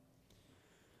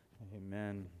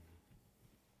Amen.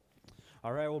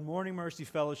 All right, well, morning, Mercy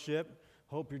Fellowship.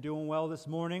 Hope you're doing well this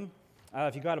morning.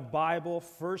 If you got a Bible,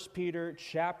 1 Peter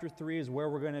chapter 3 is where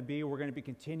we're going to be. We're going to be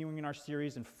continuing in our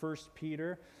series in 1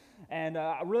 Peter. And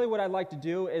really what I'd like to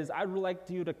do is I'd like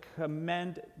you to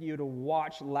commend you to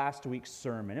watch last week's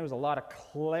sermon. It was a lot of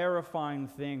clarifying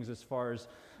things as far as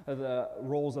the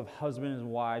roles of husband and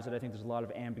wives that I think there's a lot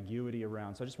of ambiguity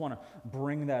around. So I just want to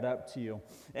bring that up to you.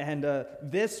 And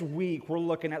this week we're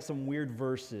looking at some weird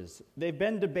verses. They've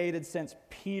been debated since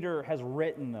Peter has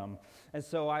written them. And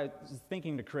so I was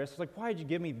thinking to Chris, like, why did you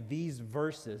give me these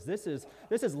verses? This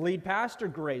is lead pastor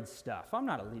grade stuff. I'm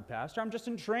not a lead pastor. I'm just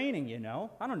in training, you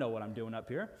know. I don't know what I'm doing up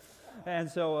here. And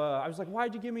so I was like, why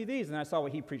did you give me these? And I saw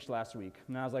what he preached last week.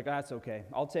 And I was like, that's okay.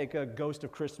 I'll take a Ghost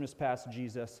of Christmas Past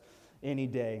Jesus any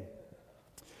day.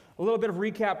 A little bit of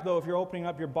recap, though, if you're opening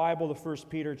up your Bible to 1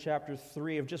 Peter chapter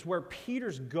 3, of just where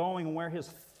Peter's going, where his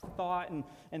thought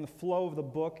and the flow of the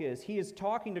book is. He is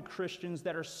talking to Christians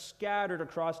that are scattered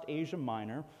across Asia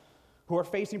Minor who are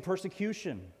facing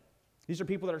persecution. These are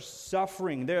people that are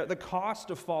suffering. The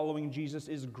cost of following Jesus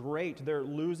is great. They're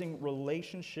losing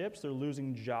relationships, they're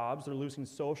losing jobs, they're losing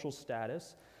social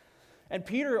status. And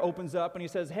Peter opens up and he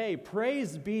says, hey,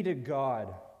 praise be to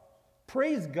God.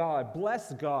 Praise God,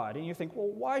 bless God. And you think, well,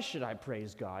 why should I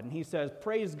praise God? And he says,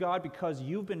 praise God because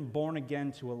you've been born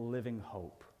again to a living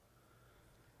hope.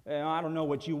 And I don't know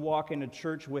what you walk into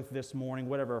church with this morning,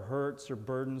 whatever hurts or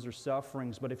burdens or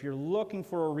sufferings, but if you're looking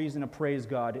for a reason to praise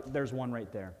God, there's one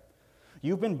right there.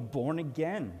 You've been born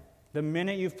again. The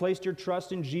minute you've placed your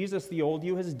trust in Jesus, the old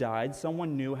you has died.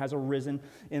 Someone new has arisen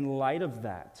in light of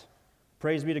that.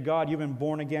 Praise be to God, you've been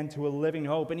born again to a living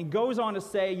hope. And he goes on to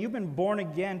say, you've been born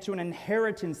again to an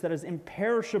inheritance that is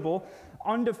imperishable,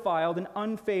 undefiled, and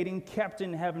unfading, kept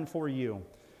in heaven for you.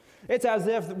 It's as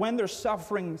if when they're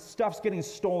suffering, stuff's getting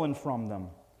stolen from them.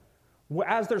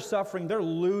 As they're suffering, they're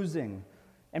losing.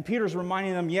 And Peter's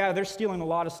reminding them, yeah, they're stealing a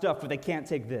lot of stuff, but they can't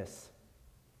take this.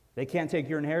 They can't take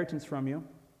your inheritance from you.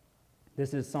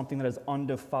 This is something that is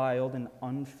undefiled and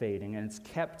unfading, and it's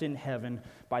kept in heaven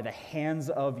by the hands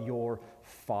of your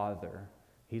Father.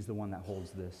 He's the one that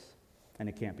holds this, and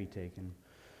it can't be taken.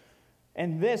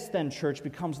 And this, then, church,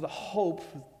 becomes the hope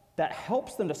that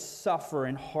helps them to suffer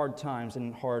in hard times and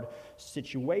in hard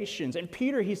situations. And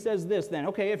Peter, he says this then,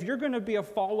 okay, if you're going to be a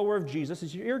follower of Jesus,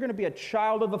 if you're going to be a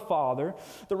child of the Father,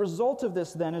 the result of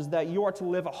this then is that you are to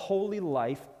live a holy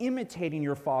life, imitating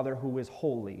your Father who is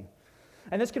holy.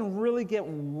 And this can really get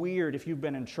weird if you've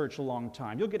been in church a long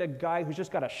time. You'll get a guy who's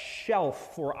just got a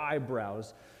shelf for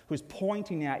eyebrows, who's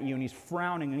pointing at you and he's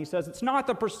frowning and he says, it's not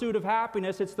the pursuit of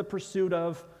happiness, it's the pursuit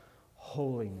of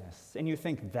holiness. And you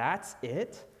think, that's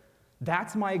it?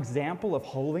 That's my example of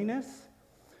holiness?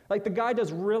 Like the guy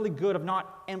does really good of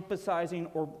not emphasizing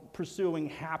or pursuing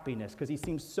happiness because he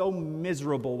seems so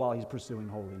miserable while he's pursuing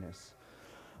holiness.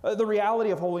 The reality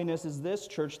of holiness is this,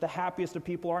 church, the happiest of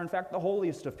people are in fact the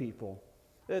holiest of people.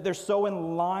 They're so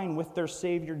in line with their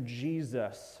Savior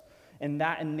Jesus, and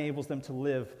that enables them to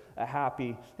live a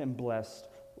happy and blessed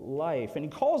life. And he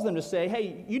calls them to say,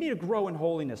 hey, you need to grow in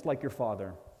holiness like your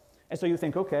Father. And so you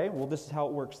think, okay, well, this is how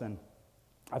it works then.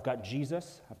 I've got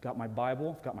Jesus, I've got my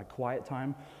Bible, I've got my quiet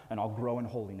time, and I'll grow in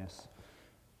holiness.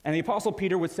 And the Apostle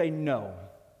Peter would say, no,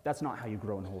 that's not how you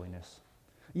grow in holiness.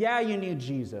 Yeah, you need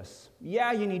Jesus.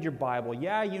 Yeah, you need your Bible.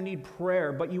 Yeah, you need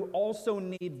prayer, but you also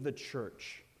need the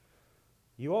church.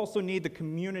 You also need the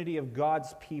community of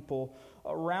God's people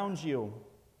around you.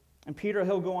 And Peter,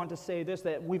 he'll go on to say this,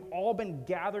 that we've all been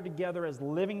gathered together as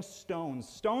living stones,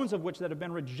 stones of which that have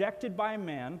been rejected by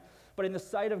man, but in the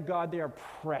sight of God, they are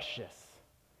precious.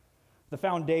 The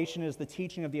foundation is the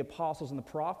teaching of the apostles and the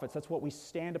prophets. That's what we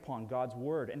stand upon, God's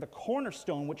word. And the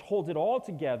cornerstone, which holds it all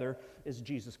together, is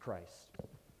Jesus Christ.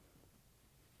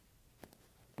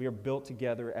 We are built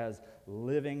together as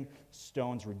living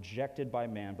stones rejected by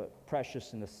man, but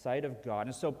precious in the sight of God.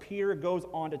 And so Peter goes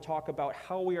on to talk about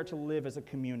how we are to live as a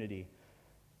community.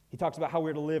 He talks about how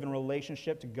we're to live in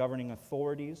relationship to governing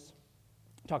authorities.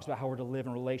 He talks about how we're to live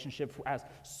in relationship as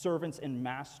servants and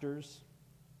masters.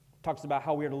 He talks about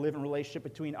how we are to live in relationship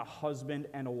between a husband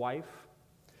and a wife.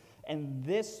 And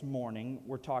this morning,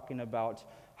 we're talking about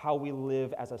how we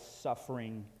live as a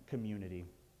suffering community.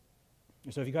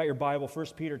 So if you got your Bible, 1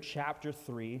 Peter chapter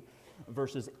 3,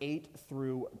 verses 8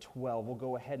 through 12. We'll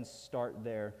go ahead and start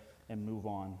there and move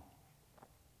on.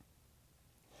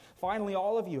 Finally,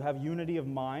 all of you have unity of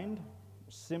mind,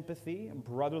 sympathy,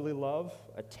 brotherly love,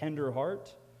 a tender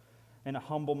heart, and a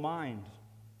humble mind.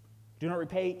 Do not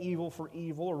repay evil for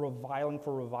evil or reviling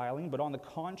for reviling, but on the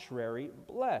contrary,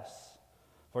 bless.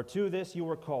 For to this you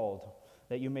were called,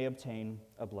 that you may obtain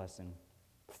a blessing.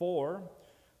 For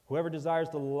whoever desires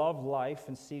to love life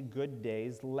and see good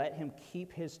days, let him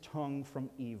keep his tongue from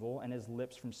evil and his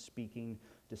lips from speaking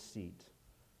deceit.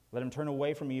 Let him turn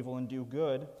away from evil and do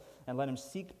good, and let him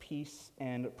seek peace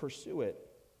and pursue it.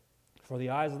 For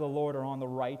the eyes of the Lord are on the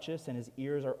righteous, and his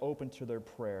ears are open to their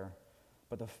prayer.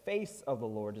 But the face of the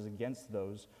Lord is against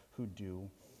those who do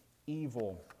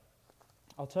evil.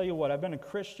 I'll tell you what, I've been a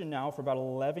Christian now for about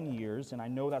 11 years, and I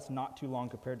know that's not too long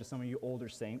compared to some of you older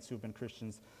saints who've been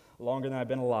Christians longer than I've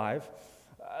been alive.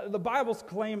 The Bible's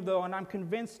claim, though, and I'm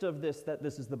convinced of this, that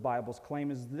this is the Bible's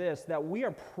claim, is this, that we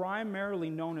are primarily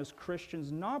known as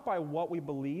Christians not by what we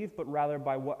believe, but rather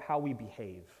by how we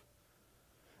behave.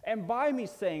 And by me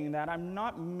saying that, I'm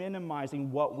not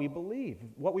minimizing what we believe.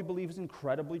 What we believe is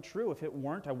incredibly true. If it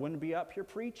weren't, I wouldn't be up here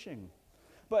preaching.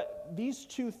 But these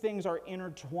two things are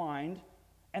intertwined,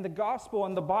 and the gospel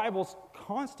and the Bible's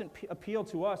constant appeal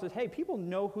to us is, hey, people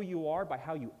know who you are by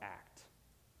how you act.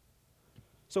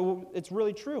 So it's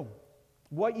really true.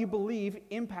 What you believe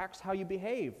impacts how you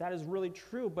behave. That is really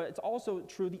true, but it's also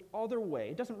true the other way.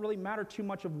 It doesn't really matter too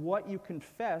much of what you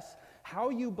confess. How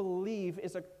you believe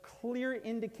is a clear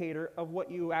indicator of what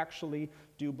you actually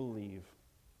do believe.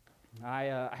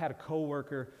 I had a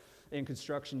coworker in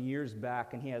construction years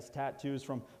back, and he has tattoos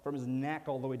from his neck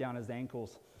all the way down his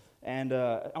ankles. And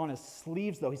on his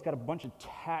sleeves, though, he's got a bunch of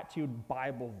tattooed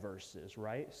Bible verses,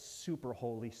 right? Super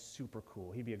holy, super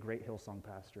cool. He'd be a great Hillsong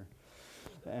pastor.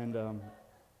 And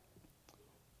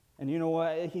you know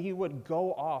what? He would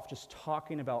go off just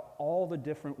talking about all the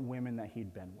different women that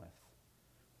he'd been with.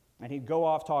 And he'd go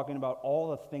off talking about all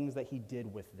the things that he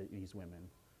did with these women.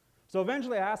 So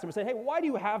eventually I asked him, I said, hey, why do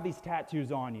you have these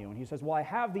tattoos on you? And he says, well, I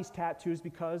have these tattoos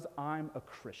because I'm a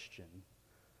Christian.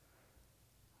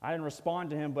 I didn't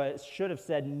respond to him, but it should have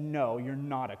said, no, you're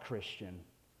not a Christian.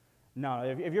 No,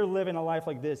 if you're living a life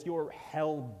like this, you're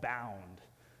hell-bound.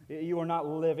 You are not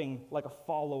living like a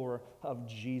follower of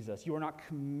Jesus. You are not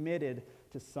committed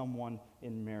to someone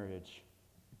in marriage.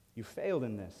 You failed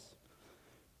in this.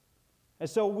 And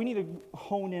so we need to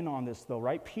hone in on this, though,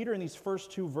 right? Peter, in these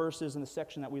first two verses in the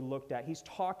section that we looked at, he's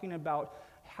talking about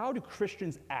how do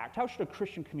Christians act? How should a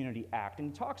Christian community act? And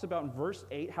he talks about in verse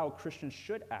 8 how Christians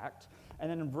should act, and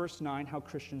then in verse 9 how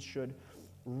Christians should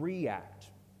react.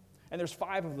 And there's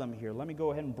 5 of them here. Let me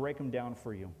go ahead and break them down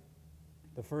for you.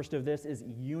 The first of this is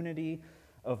unity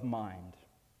of mind.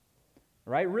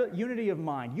 Right? Unity of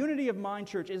mind. Unity of mind,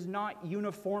 church, is not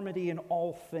uniformity in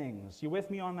all things. You with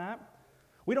me on that?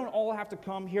 We don't all have to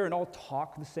come here and all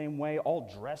talk the same way, all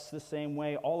dress the same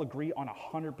way, all agree on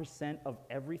 100% of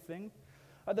everything.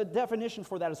 The definition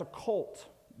for that is a cult.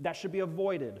 That should be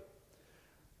avoided.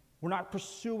 We're not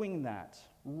pursuing that.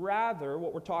 Rather,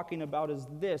 what we're talking about is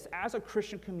this. As a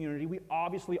Christian community, we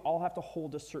obviously all have to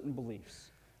hold to certain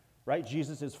beliefs. Right?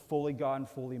 Jesus is fully God and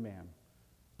fully man.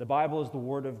 The Bible is the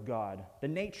Word of God. The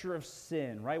nature of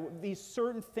sin, right? These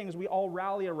certain things we all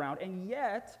rally around, and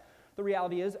yet the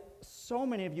reality is so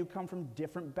many of you come from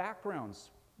different backgrounds,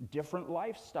 different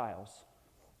lifestyles,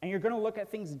 and you're going to look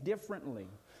at things differently.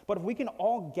 But if we can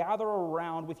all gather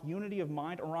around with unity of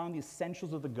mind around the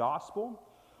essentials of the gospel,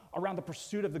 around the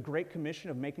pursuit of the Great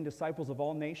Commission of making disciples of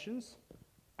all nations,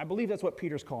 I believe that's what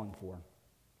Peter's calling for.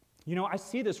 You know, I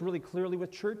see this really clearly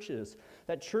with churches.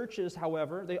 That churches,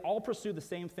 however, they all pursue the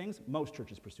same things. Most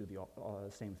churches pursue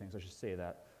the same things, I should say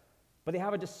that. But they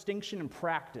have a distinction in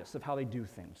practice of how they do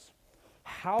things.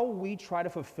 How we try to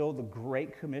fulfill the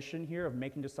Great Commission here of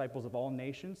making disciples of all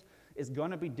nations is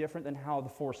going to be different than how the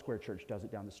Foursquare Church does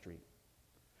it down the street.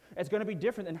 It's going to be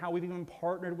different than how we've even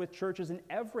partnered with churches in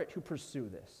Everett who pursue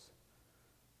this.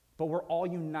 But we're all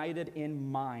united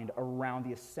in mind around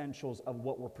the essentials of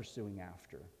what we're pursuing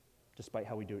after, despite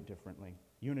how we do it differently.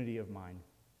 Unity of mind.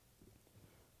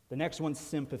 The next one's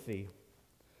sympathy.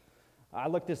 I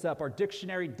looked this up. Our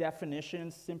dictionary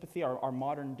definition, sympathy, our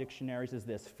modern dictionaries is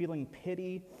this: feeling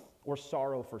pity or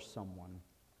sorrow for someone.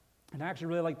 And I actually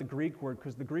really like the Greek word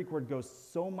because the Greek word goes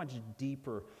so much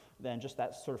deeper than just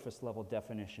that surface level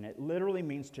definition. It literally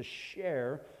means to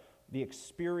share the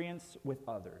experience with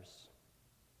others.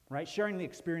 Right? Sharing the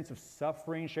experience of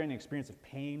suffering, sharing the experience of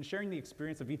pain, sharing the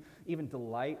experience of even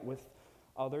delight with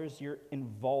others. You're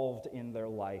involved in their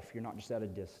life. You're not just at a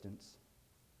distance.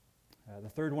 The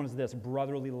third one is this: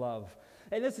 brotherly love.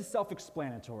 And this is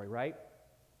self-explanatory, right?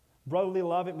 Brotherly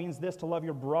love, it means this: to love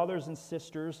your brothers and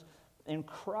sisters in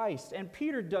Christ. And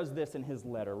Peter does this in his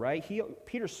letter, right?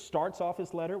 Peter starts off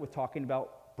his letter with talking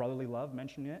about brotherly love,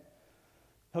 mentioning it.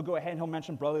 He'll go ahead and he'll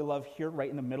mention brotherly love here right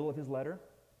in the middle of his letter.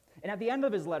 And at the end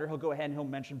of his letter, he'll go ahead and he'll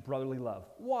mention brotherly love.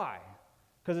 Why?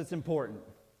 Because it's important.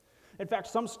 In fact,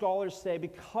 some scholars say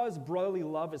because brotherly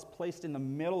love is placed in the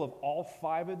middle of all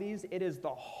five of these, it is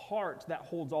the heart that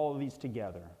holds all of these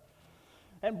together.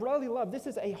 And brotherly love, this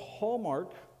is a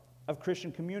hallmark of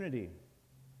Christian community.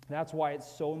 That's why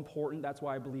it's so important. That's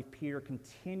why I believe Peter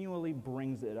continually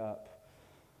brings it up.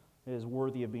 It is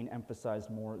worthy of being emphasized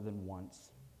more than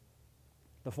once.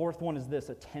 The fourth one is this,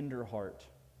 a tender heart,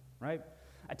 right?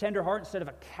 A tender heart instead of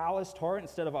a calloused heart,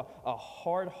 instead of a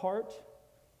hard heart.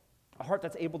 A heart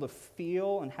that's able to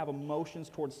feel and have emotions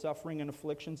towards suffering and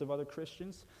afflictions of other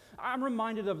Christians. I'm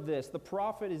reminded of this. The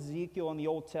prophet Ezekiel in the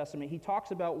Old Testament, he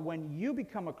talks about when you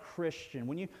become a Christian,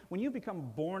 when you become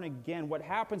born again, what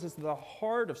happens is the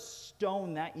heart of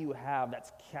stone that you have,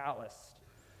 that's calloused,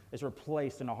 is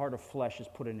replaced and a heart of flesh is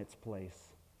put in its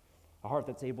place. A heart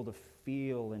that's able to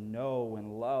feel and know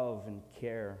and love and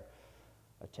care.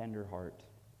 A tender heart.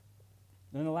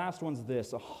 And then the last one's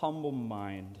this, a humble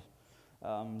mind.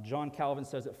 John Calvin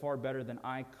says it far better than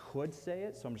I could say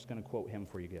it, so I'm just going to quote him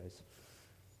for you guys.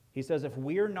 He says, if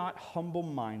we are not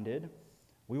humble-minded,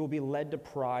 we will be led to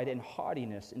pride and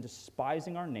haughtiness in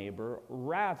despising our neighbor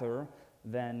rather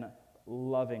than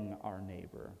loving our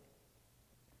neighbor.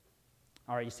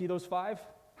 All right, you see those five?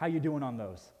 How you doing on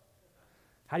those?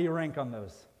 How do you rank on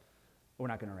those? We're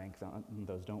not going to rank on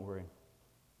those, don't worry.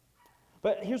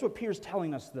 But here's what Peter's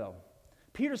telling us, though.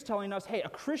 Peter's telling us, hey, a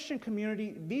Christian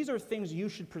community, these are things you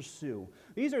should pursue.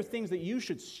 These are things that you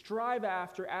should strive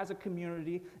after as a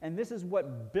community, and this is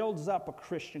what builds up a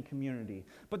Christian community.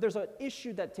 But there's an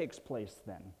issue that takes place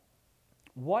then.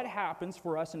 What happens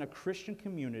for us in a Christian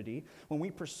community when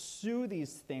we pursue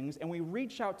these things and we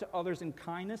reach out to others in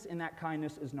kindness and that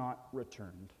kindness is not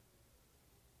returned?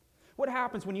 What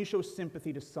happens when you show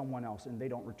sympathy to someone else and they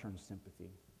don't return sympathy?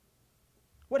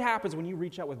 What happens when you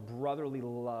reach out with brotherly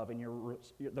love and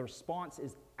the response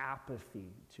is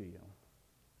apathy to you?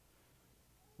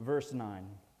 Verse 9,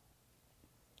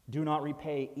 do not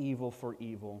repay evil for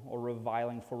evil or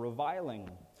reviling for reviling.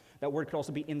 That word could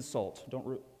also be insult.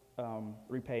 Don't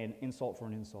repay an insult for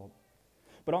an insult.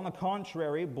 But on the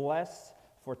contrary, bless,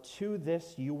 for to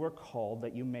this you were called,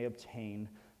 that you may obtain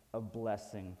a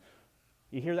blessing.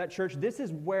 You hear that, church? This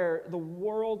is where the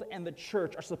world and the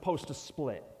church are supposed to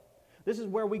split. This is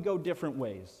where we go different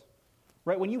ways,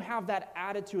 right? When you have that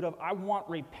attitude of, I want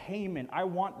repayment, I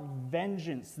want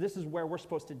vengeance, this is where we're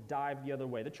supposed to dive the other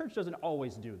way. The church doesn't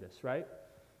always do this, right?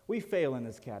 We fail in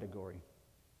this category.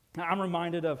 Now, I'm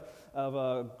reminded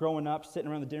of growing up, sitting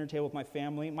around the dinner table with my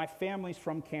family. My family's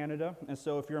from Canada, and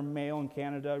so if you're a male in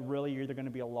Canada, really, you're either going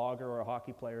to be a logger or a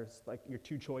hockey player. It's like your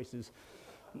two choices.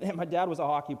 And my dad was a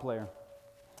hockey player.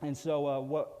 And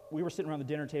so we were sitting around the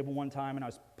dinner table one time, and I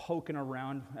was poking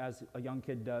around, as a young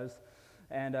kid does.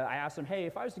 And I asked him, hey,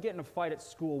 if I was to get in a fight at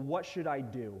school, what should I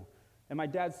do? And my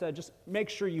dad said, just make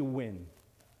sure you win.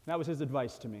 That was his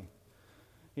advice to me.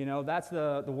 You know, that's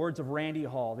the words of Randy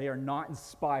Hall. They are not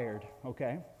inspired,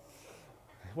 okay?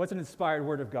 What's an inspired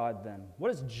word of God then?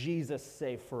 What does Jesus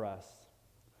say for us?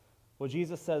 Well,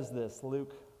 Jesus says this,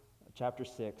 Luke chapter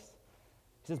 6.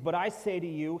 He says, but I say to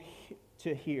you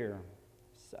to hear.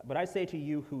 But I say to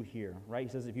you who hear, right? He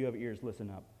says, if you have ears, listen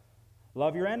up.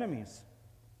 Love your enemies.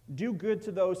 Do good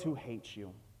to those who hate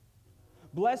you.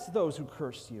 Bless those who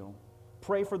curse you.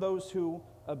 Pray for those who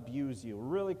abuse you.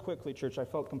 Really quickly, church, I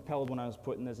felt compelled when I was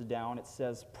putting this down. It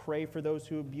says, pray for those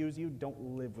who abuse you.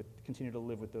 Continue to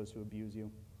live with those who abuse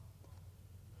you.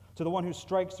 To the one who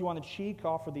strikes you on the cheek,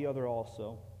 offer the other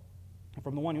also. And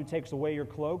from the one who takes away your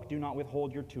cloak, do not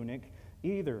withhold your tunic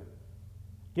either.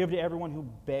 Give to everyone who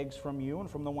begs from you, and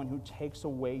from the one who takes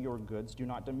away your goods, do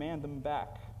not demand them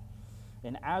back.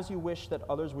 And as you wish that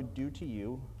others would do to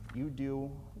you, you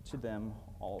do to them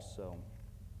also.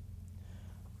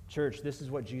 Church, this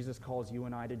is what Jesus calls you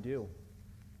and I to do.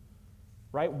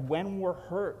 Right? When we're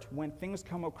hurt, when things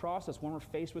come across us, when we're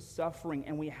faced with suffering,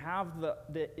 and we have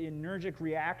the energetic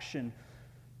reaction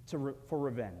for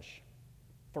revenge,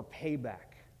 for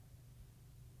payback.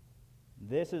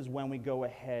 This is when we go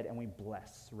ahead and we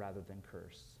bless rather than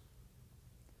curse,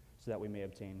 so that we may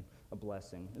obtain a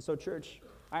blessing. And so, church,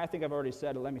 I think I've already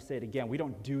said it. Let me say it again. We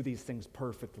don't do these things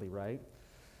perfectly, right?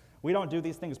 We don't do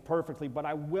these things perfectly, but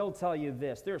I will tell you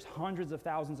this. There's hundreds of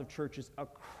thousands of churches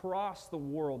across the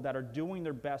world that are doing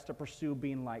their best to pursue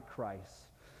being like Christ.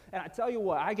 And I tell you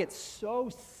what, I get so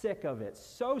sick of it,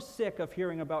 so sick of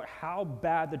hearing about how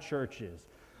bad the church is.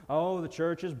 Oh, the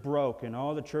church is broken.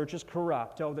 Oh, the church is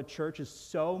corrupt. Oh, the church is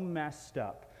so messed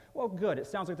up. Well, good. It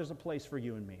sounds like there's a place for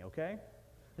you and me, okay?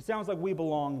 It sounds like we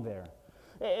belong there.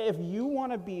 If you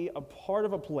want to be a part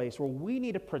of a place where we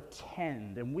need to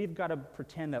pretend, and we've got to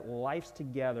pretend that life's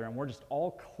together and we're just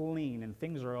all clean and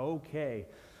things are okay,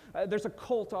 There's a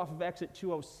cult off of exit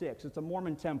 206. It's a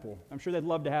Mormon temple. I'm sure they'd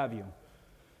love to have you.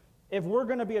 If we're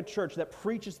going to be a church that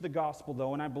preaches the gospel,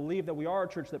 though, and I believe that we are a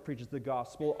church that preaches the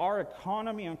gospel, our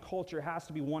economy and culture has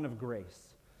to be one of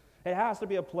grace. It has to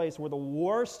be a place where the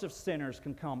worst of sinners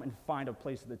can come and find a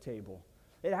place at the table.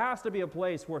 It has to be a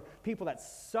place where people that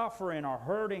suffer and are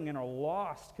hurting and are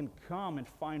lost can come and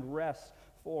find rest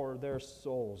for their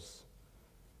souls.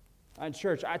 And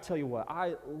church, I tell you what,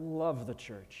 I love the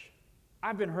church.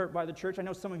 I've been hurt by the church. I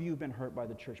know some of you have been hurt by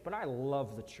the church, but I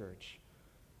love the church.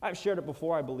 I've shared it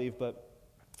before, I believe, but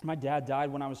my dad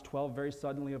died when I was 12 very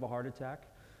suddenly of a heart attack.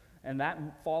 And that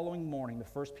following morning, the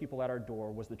first people at our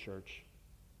door was the church.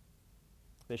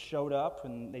 They showed up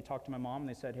and they talked to my mom and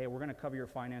they said, hey, we're going to cover your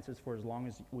finances for as long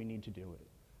as we need to do it.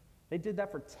 They did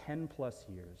that for 10 plus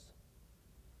years.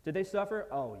 Did they suffer?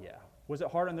 Oh, yeah. Was it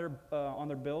hard on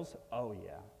their bills? Oh,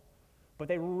 yeah. But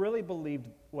they really believed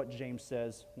what James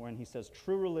says when he says,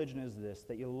 true religion is this,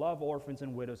 that you love orphans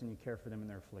and widows and you care for them in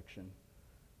their affliction.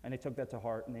 And they took that to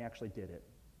heart, and they actually did it.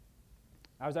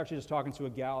 I was actually just talking to a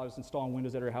gal. I was installing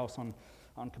windows at her house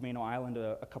on Camino Island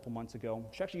a couple months ago.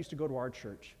 She actually used to go to our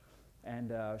church,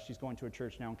 and she's going to a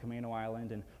church now in Camino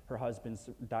Island, and her husband's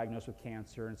diagnosed with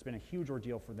cancer, and it's been a huge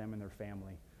ordeal for them and their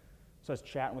family. So I was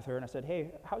chatting with her, and I said,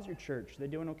 hey, how's your church? Are they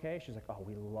doing okay? She's like, oh,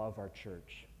 we love our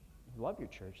church. We love your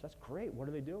church. That's great. What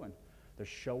are they doing? They're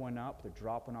showing up. They're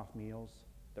dropping off meals.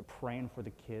 They're praying for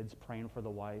the kids, praying for the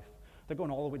wife. They're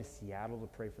going all the way to Seattle to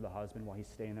pray for the husband while he's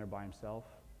staying there by himself.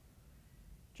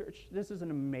 Church, this is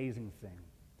an amazing thing.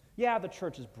 Yeah, the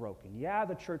church is broken. Yeah,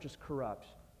 the church is corrupt.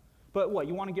 But what,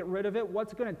 you want to get rid of it?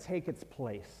 What's going to take its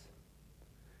place?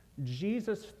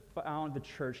 Jesus found the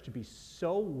church to be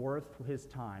so worth his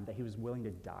time that he was willing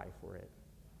to die for it.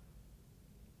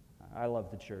 I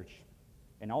love the church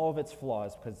and all of its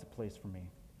flaws because it's a place for me.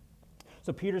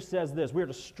 So Peter says this, we are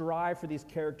to strive for these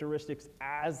characteristics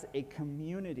as a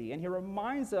community. And he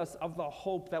reminds us of the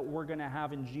hope that we're going to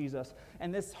have in Jesus.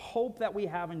 And this hope that we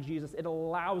have in Jesus, it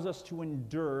allows us to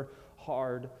endure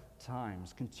hard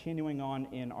times. Continuing on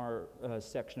in our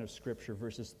section of Scripture,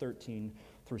 verses 13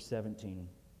 through 17.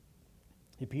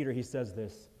 Peter, he says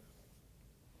this,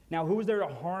 now who is there to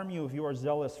harm you if you are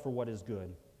zealous for what is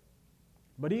good?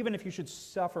 But even if you should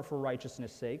suffer for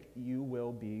righteousness' sake, you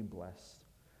will be blessed.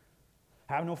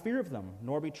 Have no fear of them,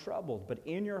 nor be troubled, but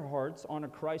in your hearts honor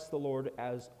Christ the Lord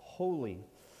as holy,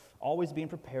 always being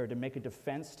prepared to make a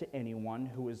defense to anyone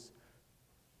who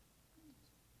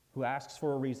asks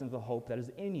for a reason of the hope that is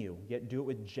in you, yet do it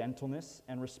with gentleness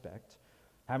and respect,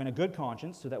 having a good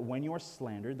conscience, so that when you are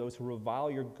slandered, those who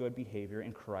revile your good behavior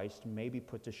in Christ may be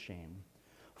put to shame.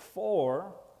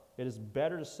 For it is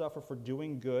better to suffer for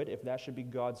doing good, if that should be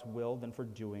God's will, than for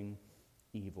doing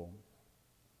evil.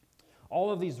 All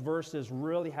of these verses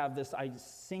really have this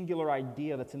singular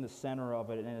idea that's in the center of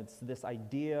it, and it's this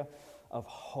idea of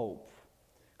hope.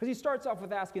 Because he starts off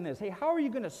with asking this, hey, how are you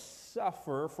going to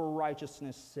suffer for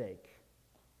righteousness' sake?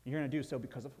 You're going to do so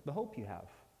because of the hope you have.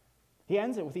 He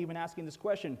ends it with even asking this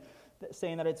question,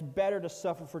 saying that it's better to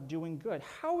suffer for doing good.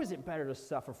 How is it better to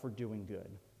suffer for doing good?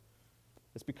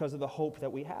 It's because of the hope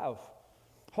that we have.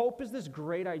 Hope is this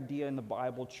great idea in the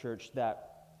Bible, church, that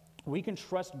we can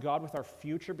trust God with our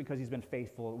future because he's been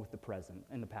faithful with the present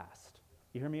and the past.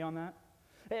 You hear me on that?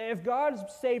 If God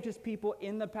saved his people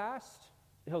in the past,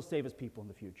 he'll save his people in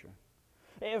the future.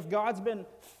 If God's been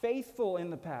faithful in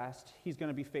the past, he's going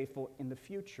to be faithful in the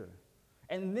future.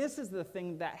 And this is the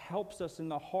thing that helps us in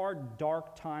the hard,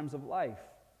 dark times of life.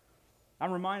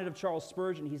 I'm reminded of Charles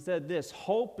Spurgeon. He said this,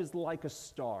 hope is like a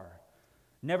star,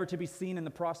 never to be seen in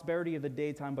the prosperity of the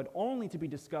daytime, but only to be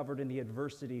discovered in the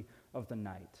adversity of the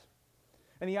night.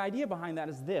 And the idea behind that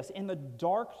is this, in the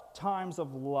dark times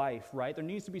of life, right, there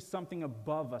needs to be something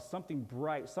above us, something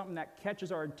bright, something that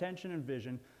catches our attention and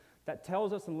vision, that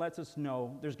tells us and lets us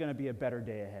know there's going to be a better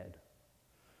day ahead.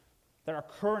 That our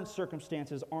current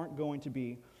circumstances aren't going to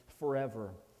be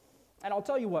forever. And I'll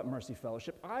tell you what, Mercy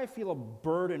Fellowship, I feel a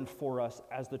burden for us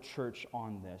as the church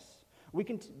on this. We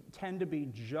can tend to be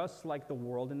just like the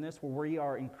world in this, where we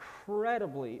are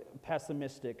incredibly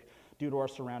pessimistic due to our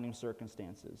surrounding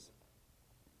circumstances.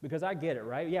 Because I get it,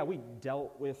 right? Yeah, we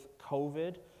dealt with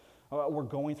COVID. We're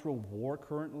going through a war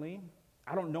currently.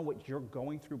 I don't know what you're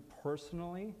going through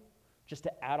personally, just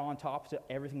to add on top to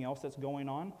everything else that's going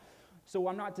on. So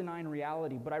I'm not denying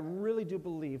reality, but I really do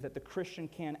believe that the Christian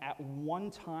can at one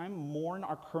time mourn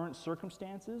our current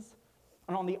circumstances,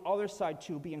 and on the other side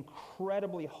too, be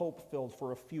incredibly hope-filled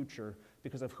for a future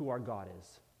because of who our God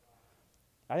is.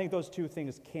 I think those two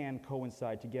things can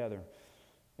coincide together.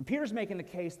 And Peter's making the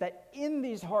case that in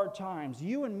these hard times,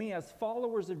 you and me as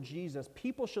followers of Jesus,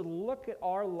 people should look at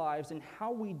our lives and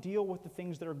how we deal with the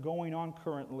things that are going on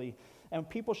currently. And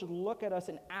people should look at us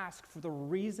and ask for the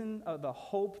reason of the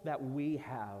hope that we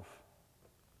have.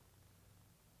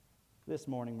 This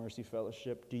morning, Mercy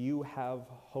Fellowship, do you have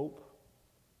hope?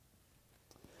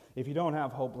 If you don't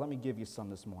have hope, let me give you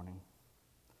some this morning.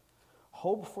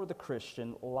 Hope for the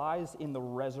Christian lies in the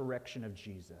resurrection of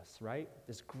Jesus, right?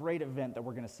 This great event that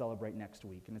we're going to celebrate next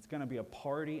week. And it's going to be a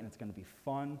party, and it's going to be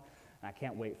fun, and I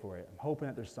can't wait for it. I'm hoping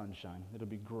that there's sunshine. It'll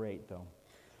be great, though.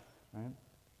 Right?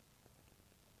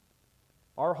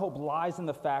 Our hope lies in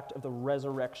the fact of the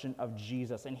resurrection of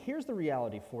Jesus. And here's the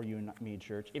reality for you and me,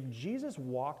 church. If Jesus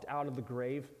walked out of the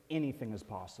grave, anything is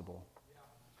possible.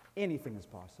 Anything is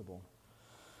possible.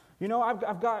 You know,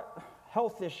 I've got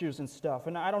health issues and stuff,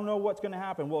 and I don't know what's going to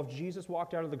happen. Well, if Jesus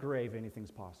walked out of the grave,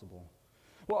 anything's possible.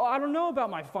 Well, I don't know about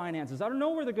my finances. I don't know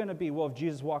where they're going to be. Well, if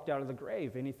Jesus walked out of the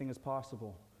grave, anything is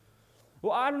possible.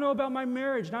 Well, I don't know about my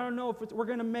marriage, and I don't know if we're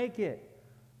going to make it.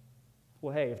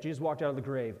 Well, hey, if Jesus walked out of the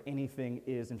grave, anything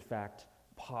is, in fact,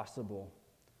 possible.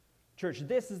 Church,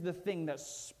 this is the thing that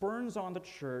spurns on the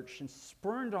church and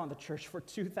spurned on the church for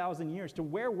 2,000 years to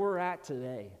where we're at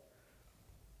today.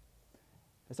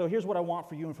 And so here's what I want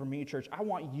for you and for me, church. I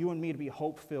want you and me to be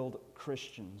hope-filled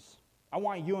Christians. I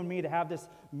want you and me to have this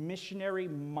missionary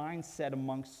mindset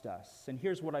amongst us. And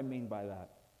here's what I mean by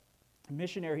that.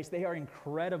 Missionaries, they are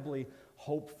incredibly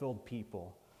hope-filled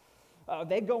people.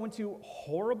 They go into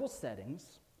horrible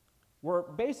settings where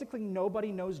basically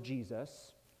nobody knows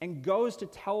Jesus and goes to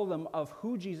tell them of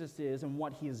who Jesus is and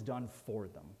what he has done for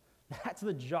them. That's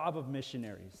the job of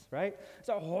missionaries, right? It's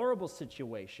a horrible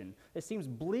situation. It seems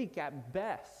bleak at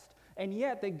best, and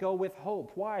yet they go with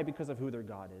hope. Why? Because of who their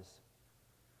God is.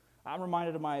 I'm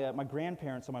reminded of my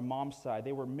grandparents on my mom's side.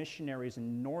 They were missionaries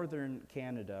in northern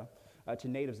Canada to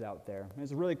natives out there. It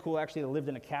was really cool, actually. They lived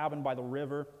in a cabin by the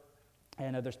river.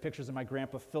 And there's pictures of my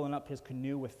grandpa filling up his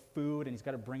canoe with food, and he's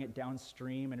got to bring it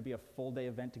downstream, and it'd be a full-day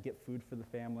event to get food for the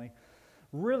family.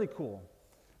 Really cool.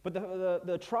 But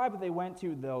the tribe that they went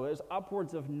to, though, is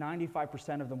upwards of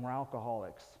 95% of them were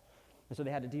alcoholics. And so they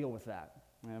had to deal with that.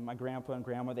 And my grandpa and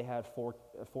grandma, they had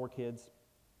four kids.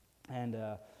 And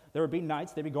there would be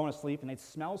nights, they'd be going to sleep, and they'd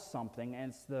smell something,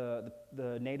 and it's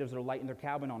the natives are lighting their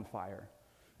cabin on fire.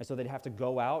 And so they'd have to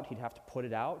go out, he'd have to put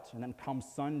it out, and then come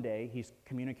Sunday, he's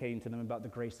communicating to them about the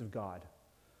grace of God.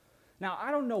 Now,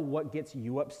 I don't know what gets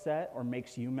you upset or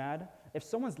makes you mad. If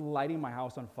someone's lighting my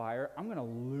house on fire, I'm going to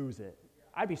lose it.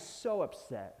 I'd be so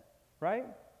upset, right?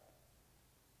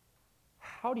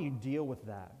 How do you deal with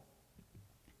that?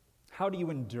 How do you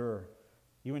endure?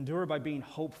 You endure by being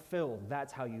hope-filled.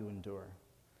 That's how you endure.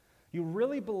 You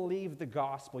really believe the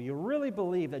gospel. You really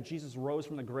believe that Jesus rose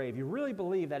from the grave. You really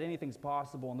believe that anything's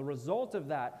possible. And the result of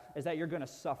that is that you're going to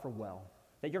suffer well,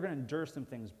 that you're going to endure some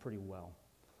things pretty well.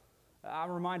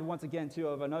 I'm reminded once again, too,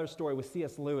 of another story with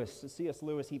C.S. Lewis. C.S.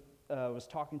 Lewis, he was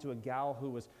talking to a gal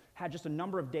who had just a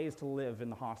number of days to live in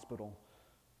the hospital.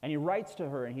 And he writes to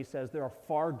her and he says, there are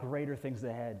far greater things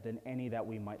ahead than any that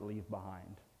we might leave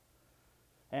behind.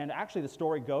 And actually, the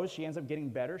story goes, she ends up getting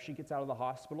better. She gets out of the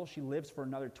hospital. She lives for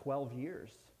another 12 years.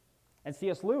 And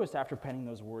C.S. Lewis, after penning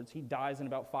those words, he dies in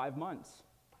about 5 months.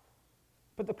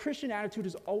 But the Christian attitude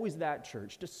is always that,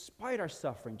 church. Despite our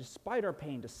suffering, despite our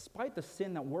pain, despite the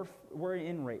sin that we're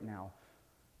in right now,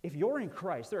 if you're in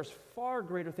Christ, there's far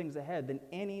greater things ahead than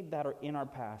any that are in our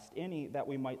past, any that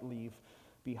we might leave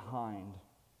behind.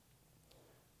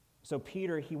 So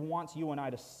Peter, he wants you and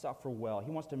I to suffer well.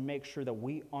 He wants to make sure that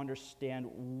we understand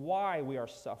why we are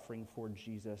suffering for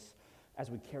Jesus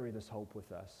as we carry this hope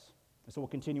with us. And so we'll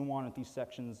continue on with these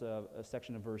sections, a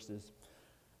section of verses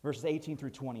 18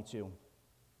 through 22.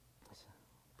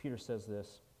 Peter says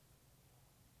this,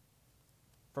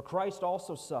 "For Christ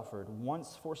also suffered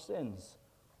once for sins,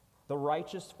 the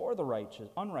righteous for the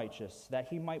unrighteous, that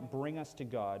he might bring us to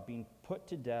God, being put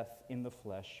to death in the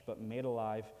flesh, but made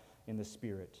alive in the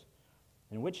Spirit,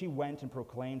 in which he went and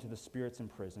proclaimed to the spirits in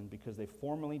prison, because they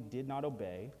formerly did not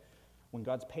obey, when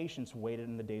God's patience waited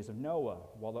in the days of Noah,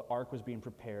 while the ark was being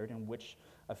prepared, in which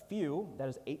a few, that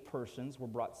is 8 persons, were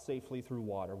brought safely through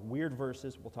water." Weird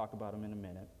verses, we'll talk about them in a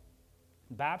minute.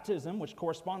 "Baptism, which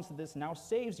corresponds to this, now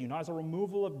saves you, not as a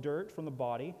removal of dirt from the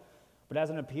body, but as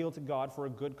an appeal to God for a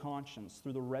good conscience,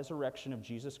 through the resurrection of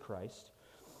Jesus Christ,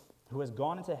 who has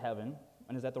gone into heaven,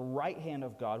 and is at the right hand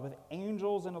of God, with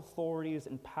angels and authorities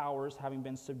and powers having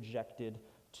been subjected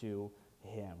to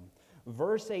him."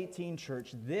 Verse 18,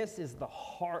 church, this is the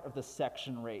heart of the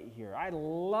section right here. I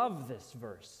love this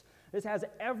verse. This has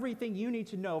everything you need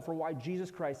to know for why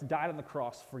Jesus Christ died on the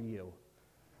cross for you.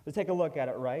 Let's take a look at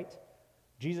it, right?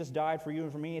 Jesus died for you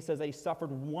and for me. It says that he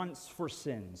suffered once for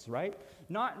sins, right?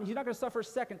 He's not going to suffer a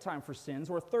second time for sins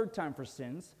or a third time for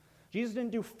sins. Jesus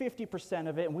didn't do 50%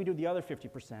 of it and we do the other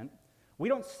 50%. We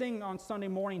don't sing on Sunday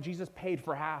morning, Jesus paid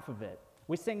for half of it.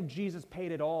 We sing, Jesus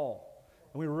paid it all.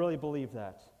 And we really believe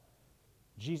that.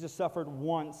 Jesus suffered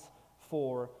once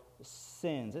for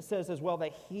sins. It says as well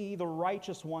that he, the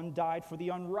righteous one, died for the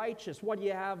unrighteous. What do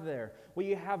you have there? Well,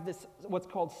 you have this, what's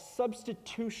called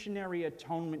substitutionary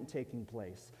atonement taking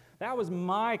place. That was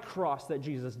my cross that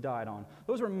Jesus died on.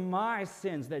 Those were my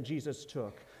sins that Jesus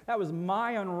took. That was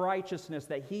my unrighteousness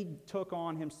that he took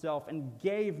on himself and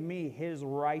gave me his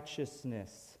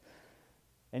righteousness.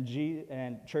 And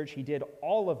church, he did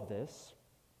all of this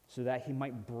so that he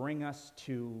might bring us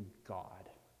to God.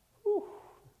 Whew.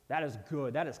 That is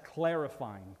good. That is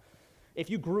clarifying. If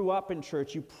you grew up in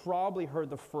church, you probably heard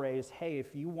the phrase, hey,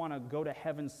 if you want to go to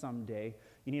heaven someday,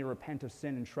 you need to repent of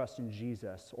sin and trust in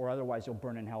Jesus, or otherwise you'll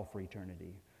burn in hell for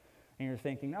eternity. And you're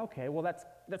thinking, okay, well, that's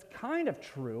kind of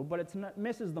true, but it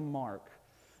misses the mark.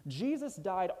 Jesus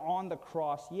died on the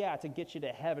cross, to get you to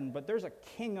heaven, but there's a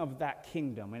king of that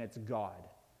kingdom, and it's God.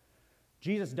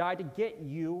 Jesus died to get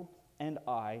you and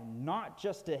I, not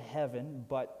just to heaven,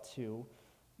 but to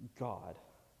God.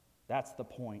 That's the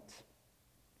point.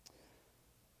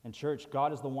 And church,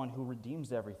 God is the one who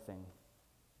redeems everything.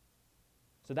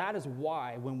 So that is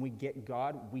why when we get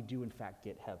God, we do in fact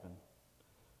get heaven.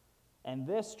 And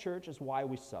this, church, is why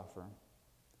we suffer.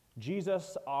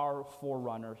 Jesus, our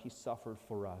forerunner, he suffered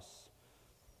for us.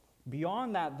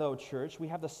 Beyond that, though, church, we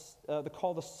have the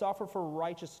call to suffer for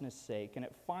righteousness' sake, and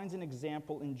it finds an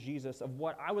example in Jesus of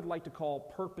what I would like to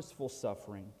call purposeful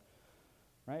suffering,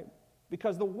 right?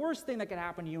 Because the worst thing that can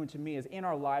happen to you and to me is in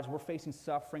our lives, we're facing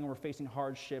suffering, we're facing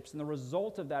hardships, and the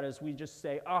result of that is we just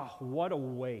say, what a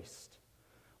waste.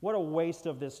 What a waste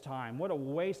of this time. What a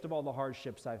waste of all the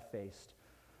hardships I've faced.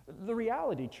 The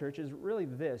reality, church, is really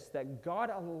this, that God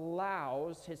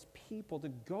allows his people to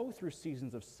go through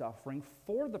seasons of suffering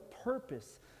for the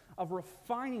purpose of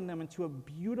refining them into a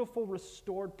beautiful,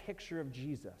 restored picture of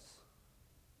Jesus.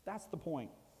 That's the point.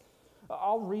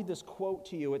 I'll read this quote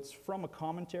to you. It's from a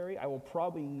commentary. I will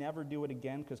probably never do it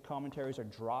again because commentaries are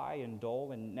dry and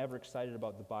dull and never excited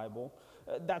about the Bible.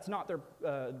 That's not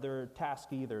their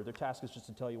task either. Their task is just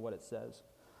to tell you what it says.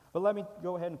 But let me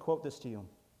go ahead and quote this to you.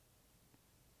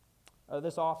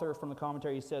 This author from the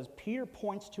commentary says, Peter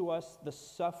points to us the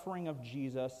suffering of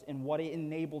Jesus and what it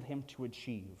enabled him to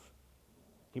achieve.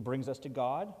 He brings us to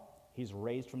God. He's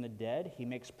raised from the dead. He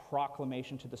makes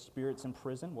proclamation to the spirits in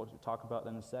prison. We'll talk about that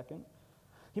in a second.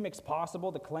 He makes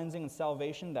possible the cleansing and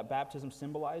salvation that baptism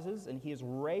symbolizes, and he is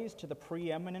raised to the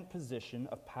preeminent position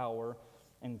of power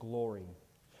and glory.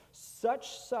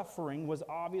 Such suffering was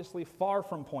obviously far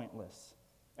from pointless,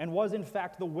 and was in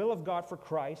fact the will of God for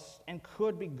Christ, and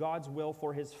could be God's will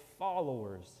for his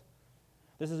followers.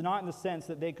 This is not in the sense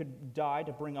that they could die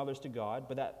to bring others to God,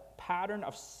 but that pattern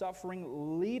of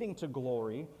suffering leading to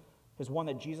glory is one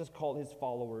that Jesus called his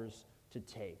followers to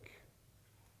take.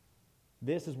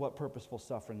 This is what purposeful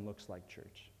suffering looks like,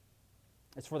 church.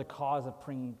 It's for the cause of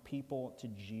bringing people to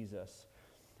Jesus.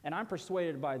 And I'm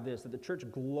persuaded by this, that the church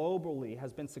globally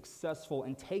has been successful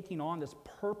in taking on this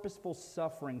purposeful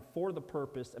suffering for the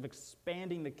purpose of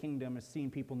expanding the kingdom and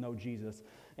seeing people know Jesus,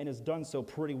 and has done so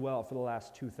pretty well for the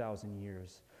last 2,000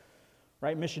 years.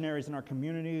 Right? Missionaries in our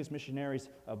communities, missionaries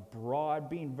abroad,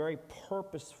 being very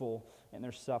purposeful in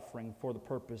their suffering for the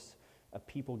purpose of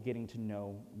people getting to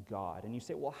know God. And you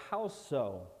say, well, how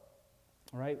so?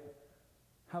 Right?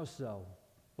 How so?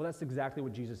 Well, that's exactly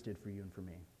what Jesus did for you and for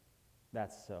me.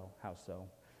 That's so. How so?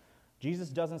 Jesus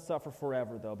doesn't suffer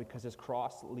forever, though, because his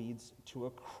cross leads to a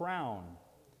crown.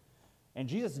 And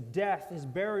Jesus' death, his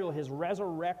burial, his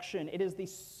resurrection, it is the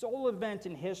sole event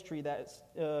in history that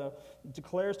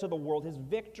declares to the world his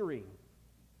victory.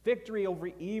 Victory over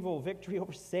evil, victory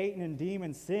over Satan and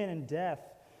demons, sin and death.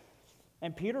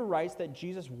 And Peter writes that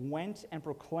Jesus went and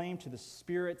proclaimed to the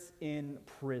spirits in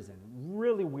prison.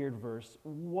 Really weird verse.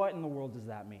 What in the world does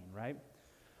that mean, right?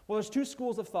 Well, there's two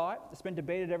schools of thought. It's been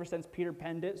debated ever since Peter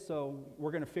penned it, so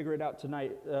we're going to figure it out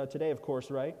today, of course,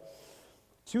 right?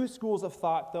 Two schools of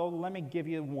thought, though. Let me give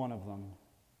you one of them.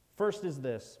 First is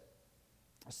this.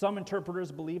 Some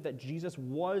interpreters believe that Jesus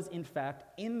was, in fact,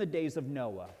 in the days of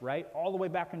Noah, right? All the way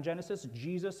back in Genesis,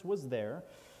 Jesus was there,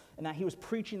 and that he was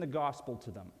preaching the gospel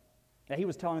to them. That he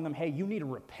was telling them, hey, you need to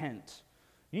repent.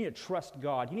 You need to trust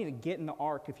God. You need to get in the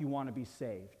ark if you want to be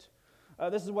saved.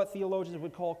 This is what theologians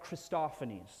would call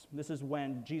Christophanies. This is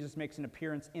when Jesus makes an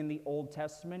appearance in the Old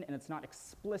Testament, and it's not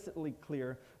explicitly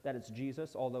clear that it's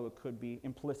Jesus, although it could be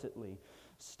implicitly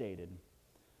stated.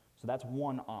 So that's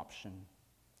one option.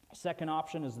 Second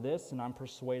option is this, and I'm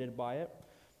persuaded by it,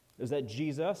 is that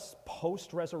Jesus,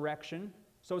 post-resurrection,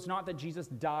 so it's not that Jesus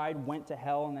died, went to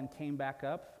hell, and then came back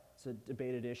up. It's a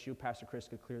debated issue. Pastor Chris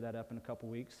could clear that up in a couple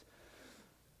weeks.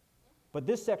 But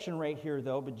this section right here,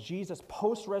 though, but Jesus,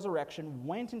 post-resurrection,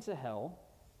 went into hell,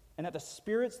 and that the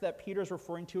spirits that Peter's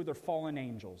referring to, they're fallen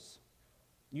angels.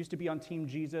 Used to be on Team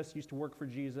Jesus, used to work for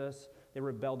Jesus. They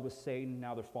rebelled with Satan,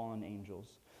 now they're fallen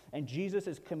angels. And Jesus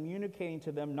is communicating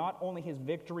to them not only his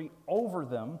victory over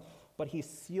them, but he's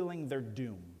sealing their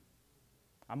doom.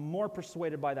 I'm more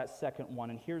persuaded by that second one,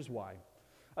 and here's why.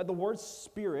 The word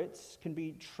spirits can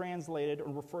be translated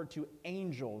or referred to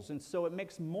angels, and so it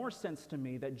makes more sense to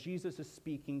me that Jesus is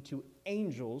speaking to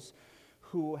angels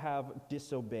who have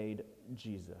disobeyed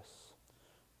Jesus.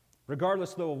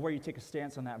 Regardless, though, of where you take a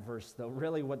stance on that verse, though,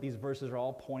 really what these verses are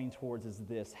all pointing towards is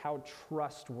this: how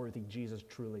trustworthy Jesus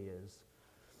truly is.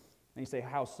 And you say,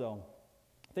 how so?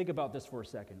 Think about this for a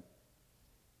second.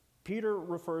 Peter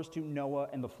refers to Noah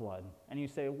and the flood, and you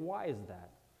say, why is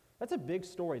that? That's a big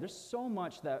story. There's so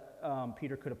much that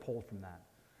Peter could have pulled from that.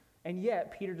 And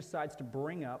yet, Peter decides to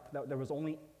bring up that there was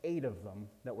only 8 of them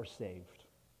that were saved.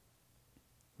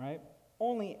 Right?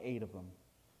 Only 8 of them.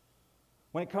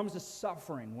 When it comes to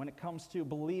suffering, when it comes to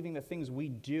believing the things we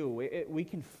do, we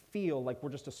can feel like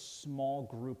we're just a small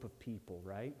group of people,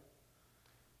 right?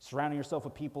 Surrounding yourself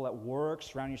with people at work,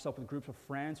 surrounding yourself with groups of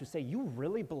friends who say, you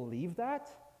really believe that?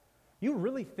 You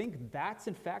really think that's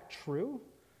in fact true?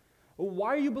 Why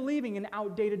are you believing in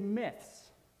outdated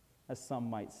myths, as some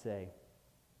might say?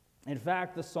 In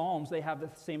fact, the Psalms, they have the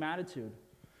same attitude.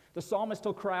 The psalmist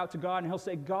will cry out to God and he'll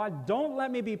say, God, don't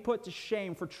let me be put to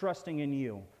shame for trusting in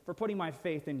you, for putting my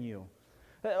faith in you.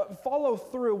 Follow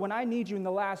through when I need you in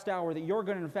the last hour, that you're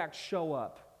going to in fact show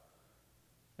up.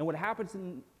 And what happens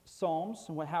in Psalms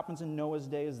and what happens in Noah's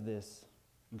day is this: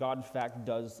 God in fact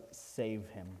does save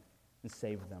him and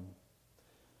save them.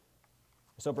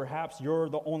 So perhaps you're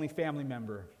the only family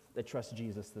member that trusts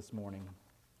Jesus this morning.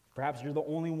 Perhaps you're the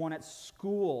only one at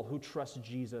school who trusts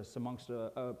Jesus amongst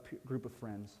a group of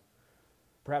friends.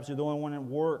 Perhaps you're the only one at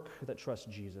work that trusts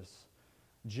Jesus.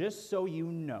 Just so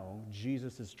you know,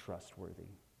 Jesus is trustworthy.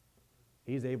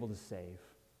 He's able to save.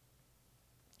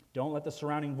 Don't let the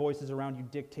surrounding voices around you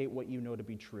dictate what you know to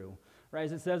be true. Right?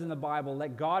 As it says in the Bible,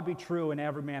 let God be true and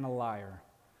every man a liar.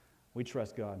 We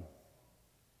trust God.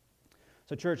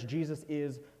 So church, Jesus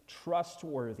is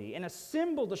trustworthy. And a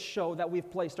symbol to show that we've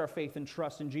placed our faith and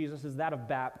trust in Jesus is that of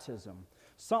baptism.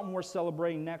 Something we're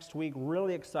celebrating next week,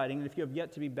 really exciting. And if you have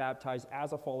yet to be baptized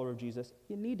as a follower of Jesus,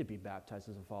 you need to be baptized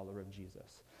as a follower of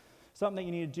Jesus. Something that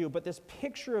you need to do. But this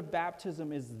picture of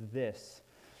baptism is this.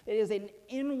 It is an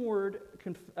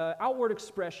outward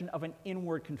expression of an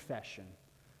inward confession.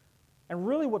 And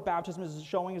really what baptism is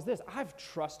showing is this: I've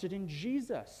trusted in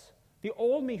Jesus. The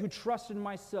old me who trusted in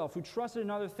myself, who trusted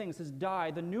in other things, has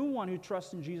died. The new one who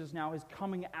trusts in Jesus now is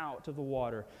coming out of the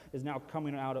water, is now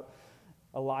coming out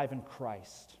alive in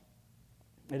Christ.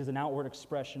 It is an outward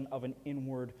expression of an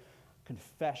inward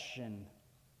confession.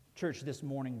 Church, this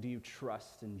morning, do you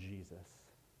trust in Jesus?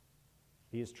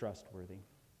 He is trustworthy.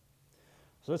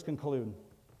 So let's conclude.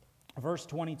 Verse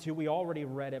 22, we already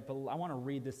read it, but I want to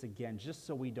read this again just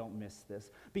so we don't miss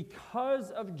this.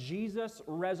 Because of Jesus'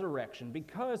 resurrection,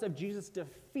 because of Jesus'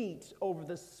 defeat over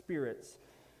the spirits,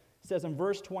 it says in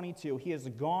verse 22, he has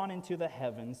gone into the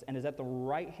heavens and is at the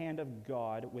right hand of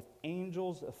God with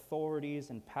angels, authorities,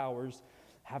 and powers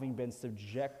having been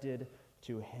subjected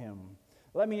to him.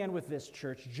 Let me end with this,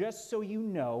 church. Just so you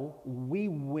know, we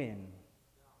win.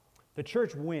 The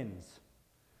church wins.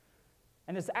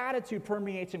 And this attitude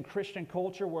permeates in Christian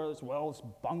culture where it's, well, let's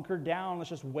bunker down, let's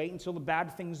just wait until the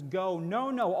bad things go.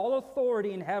 No, all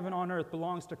authority in heaven on earth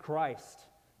belongs to Christ.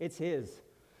 It's his.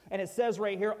 And it says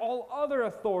right here, all other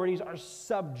authorities are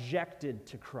subjected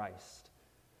to Christ.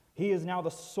 He is now the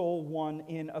sole one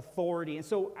in authority. And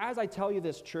so as I tell you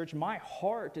this, church, my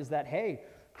heart is that, hey,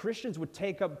 Christians would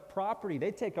take up property,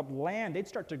 they'd take up land, they'd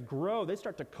start to grow, they'd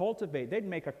start to cultivate, they'd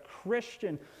make a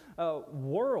Christian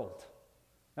world.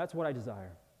 That's what I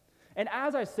desire. And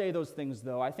as I say those things,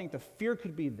 though, I think the fear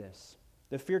could be this.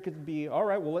 The fear could be, all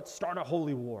right, well, let's start a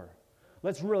holy war.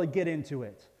 Let's really get into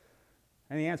it.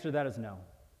 And the answer to that is no.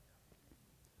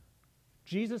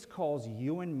 Jesus calls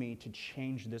you and me to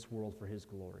change this world for his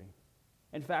glory.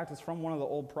 In fact, it's from one of the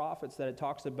old prophets that it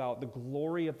talks about the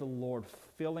glory of the Lord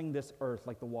filling this earth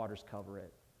like the waters cover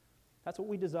it. That's what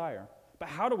we desire. But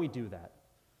how do we do that?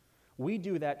 We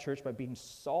do that, church, by being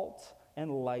salt and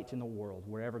light in the world,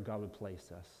 wherever God would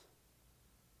place us.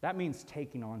 That means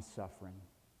taking on suffering.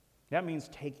 That means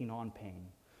taking on pain.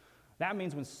 That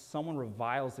means when someone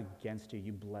reviles against you,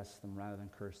 you bless them rather than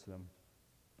curse them.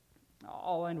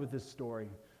 I'll end with this story.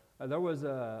 There was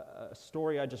a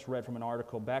story I just read from an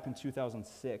article back in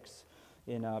 2006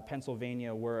 in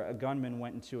Pennsylvania where a gunman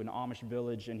went into an Amish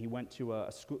village and he went to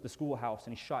the schoolhouse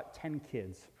and he shot 10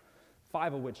 kids,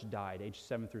 5 of which died, aged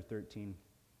 7 through 13.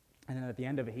 And then at the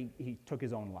end of it, he took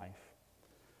his own life.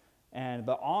 And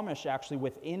the Amish actually,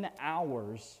 within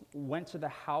hours, went to the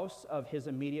house of his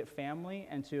immediate family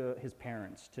and to his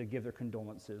parents to give their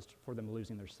condolences for them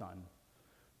losing their son,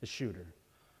 the shooter.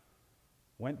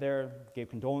 Went there, gave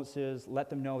condolences, let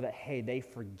them know that, hey, they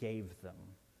forgave them.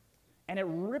 And it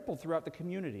rippled throughout the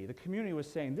community. The community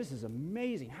was saying, this is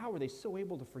amazing. How were they so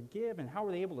able to forgive, and how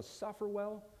were they able to suffer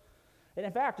well? And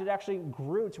in fact, it actually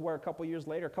grew to where a couple years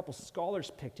later, a couple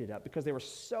scholars picked it up because they were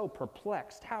so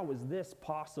perplexed. How is this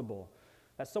possible?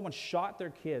 That someone shot their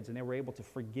kids and they were able to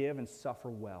forgive and suffer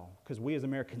well. Because we as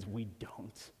Americans, we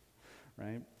don't,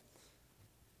 right?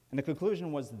 And the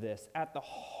conclusion was this: at the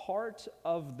heart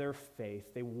of their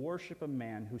faith, they worship a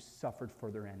man who suffered for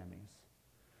their enemies.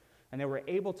 And they were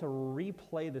able to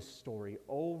replay this story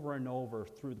over and over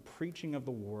through the preaching of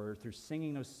the word, through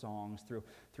singing those songs,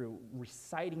 through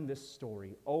reciting this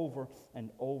story over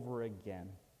and over again.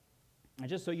 And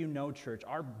just so you know, church,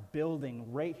 our building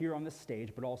right here on the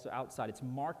stage, but also outside, it's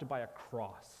marked by a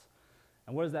cross.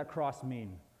 And what does that cross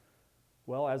mean?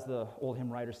 Well, as the old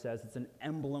hymn writer says, it's an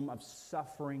emblem of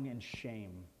suffering and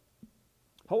shame.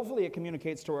 Hopefully it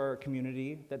communicates to our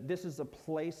community that this is a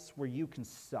place where you can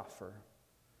suffer,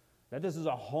 that this is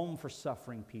a home for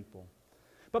suffering people.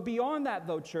 But beyond that,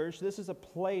 though, church, this is a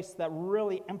place that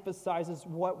really emphasizes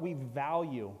what we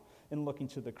value in looking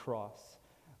to the cross.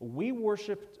 We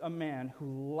worshiped a man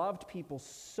who loved people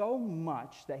so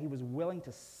much that he was willing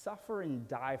to suffer and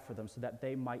die for them so that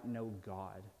they might know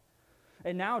God.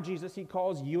 And now, Jesus, he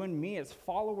calls you and me as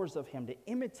followers of him to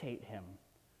imitate him,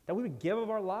 that we would give of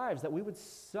our lives, that we would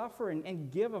suffer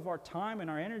and give of our time and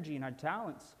our energy and our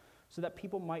talents so that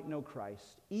people might know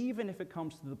Christ, even if it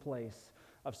comes to the place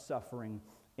of suffering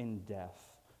in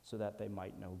death, so that they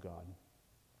might know God.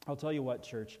 I'll tell you what,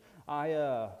 church,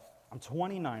 I'm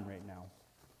 29 right now.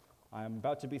 I'm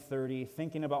about to be 30,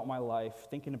 thinking about my life,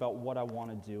 thinking about what I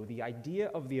want to do. The idea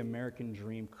of the American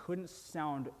dream couldn't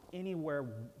sound anywhere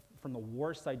from the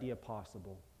worst idea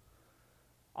possible.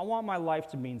 I want my life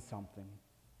to mean something.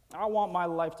 I want my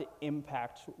life to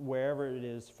impact wherever it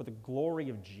is for the glory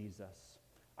of Jesus.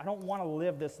 I don't want to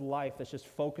live this life that's just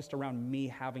focused around me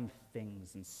having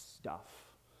things and stuff.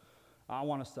 I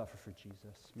want to suffer for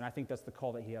Jesus. And I think that's the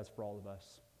call that he has for all of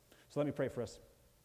us. So let me pray for us.